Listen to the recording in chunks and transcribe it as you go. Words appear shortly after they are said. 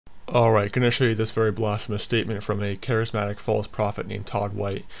Alright, going to show you this very blasphemous statement from a charismatic false prophet named Todd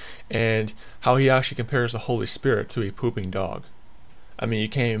White, and how he actually compares the Holy Spirit to a pooping dog. I mean, you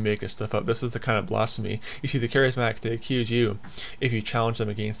can't even make this stuff up. This is the kind of blasphemy. You see, the charismatics, they accuse you, if you challenge them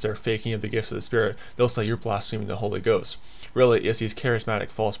against their faking of the gifts of the Spirit, they'll say you're blaspheming the Holy Ghost. Really, it's these charismatic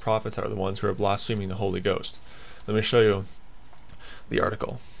false prophets that are the ones who are blaspheming the Holy Ghost. Let me show you the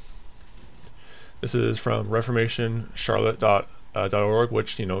article. This is from Reformation Charlotte.org,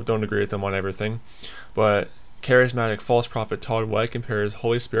 which, don't agree with them on everything. But charismatic false prophet Todd White compares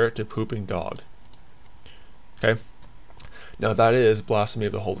Holy Spirit to pooping dog. Okay? Now that is blasphemy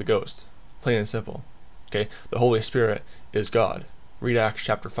of the Holy Ghost. Plain and simple. Okay? The Holy Spirit is God. Read Acts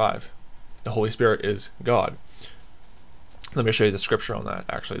chapter 5. The Holy Spirit is God. Let me show you the scripture on that,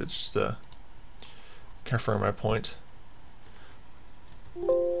 actually, just to confirm my point.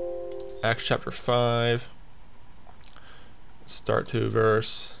 Acts chapter 5. Start to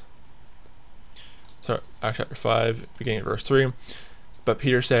Acts chapter 5, beginning at verse 3. But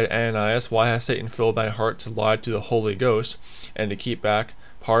Peter said, Ananias, why has Satan filled thy heart to lie to the Holy Ghost, and to keep back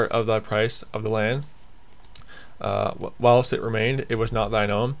part of thy price of the land? Whilst it remained, it was not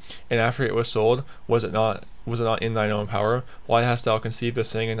thine own, and after it was sold, was it not in thine own power? Why hast thou conceived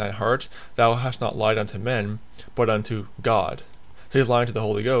this thing in thine heart? Thou hast not lied unto men, but unto God. So he's lying to the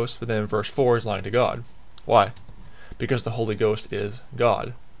Holy Ghost, but then in verse 4 he's lying to God. Why? Because the Holy Ghost is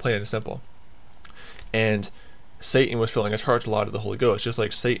God. Plain and simple. And Satan was filling his heart to lie to the Holy Ghost, just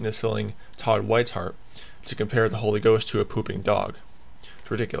like Satan is filling Todd White's heart to compare the Holy Ghost to a pooping dog.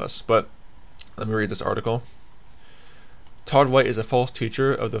 It's ridiculous. But let me read this article. Todd White is a false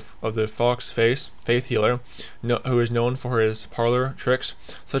teacher of the Fox faith healer, who is known for his parlor tricks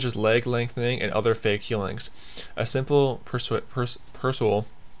such as leg lengthening and other fake healings. A simple perusal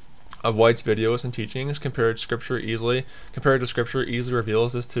of White's videos and teachings compared to Scripture easily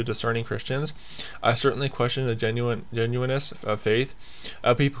reveals this to discerning Christians. I certainly question the genuineness of faith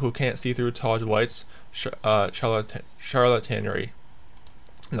of people who can't see through Todd White's charlatanery.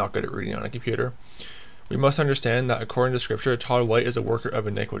 Not good at reading on a computer. We must understand that according to Scripture, Todd White is a worker of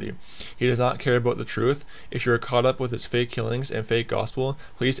iniquity. He does not care about the truth. If you are caught up with his fake killings and fake gospel,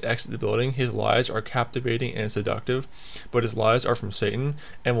 please exit the building. His lies are captivating and seductive, but his lies are from Satan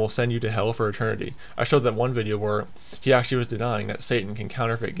and will send you to hell for eternity. I showed that one video where he actually was denying that Satan can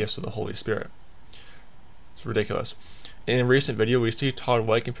counterfeit gifts of the Holy Spirit. It's ridiculous. In a recent video, we see Todd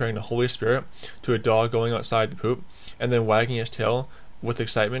White comparing the Holy Spirit to a dog going outside to poop and then wagging his tail with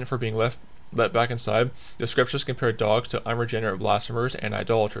excitement for being let back inside. The scriptures compare dogs to unregenerate blasphemers and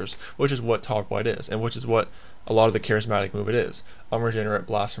idolaters, which is what Todd White is, and which is what a lot of the charismatic movement is: unregenerate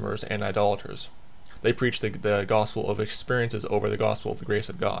blasphemers and idolaters. They preach the gospel of experiences over the gospel of the grace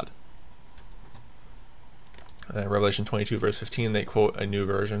of God. Revelation 22 verse 15, they quote a new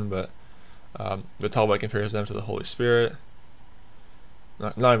version, but Todd White compares them to the Holy Spirit.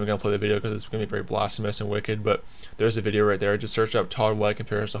 Not even going to play the video because it's going to be very blasphemous and wicked, but there's a video right there. Just search up Todd White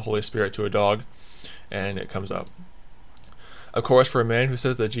compares the Holy Spirit to a dog, and it comes up. Of course, for a man who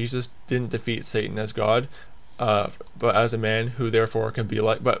says that Jesus didn't defeat Satan as God, but as a man who therefore can be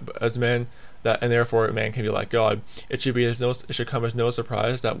like, but as a man that, and therefore a man can be like God, it should come as no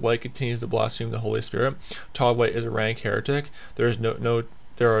surprise that White continues to blaspheme the Holy Spirit. Todd White is a rank heretic. There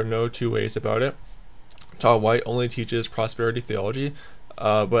are no two ways about it. Todd White only teaches prosperity theology,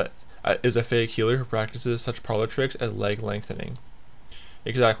 but is a fake healer who practices such parlor tricks as leg lengthening.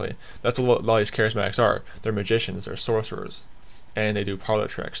 Exactly. That's what a lot of these charismatics are. They're magicians, they're sorcerers, and they do parlor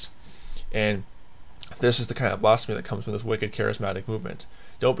tricks. And this is the kind of blasphemy that comes from this wicked charismatic movement.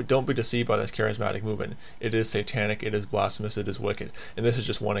 Don't be deceived by this charismatic movement. It is satanic, it is blasphemous, it is wicked. And this is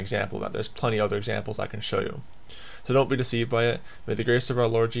just one example of that. There's plenty of other examples I can show you. So don't be deceived by it. May the grace of our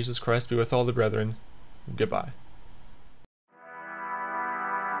Lord Jesus Christ be with all the brethren. Goodbye.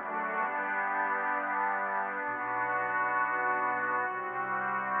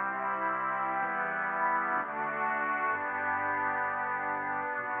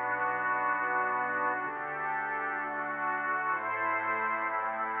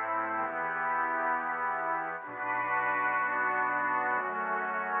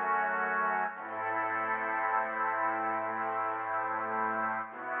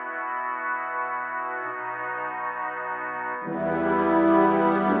 Thank you.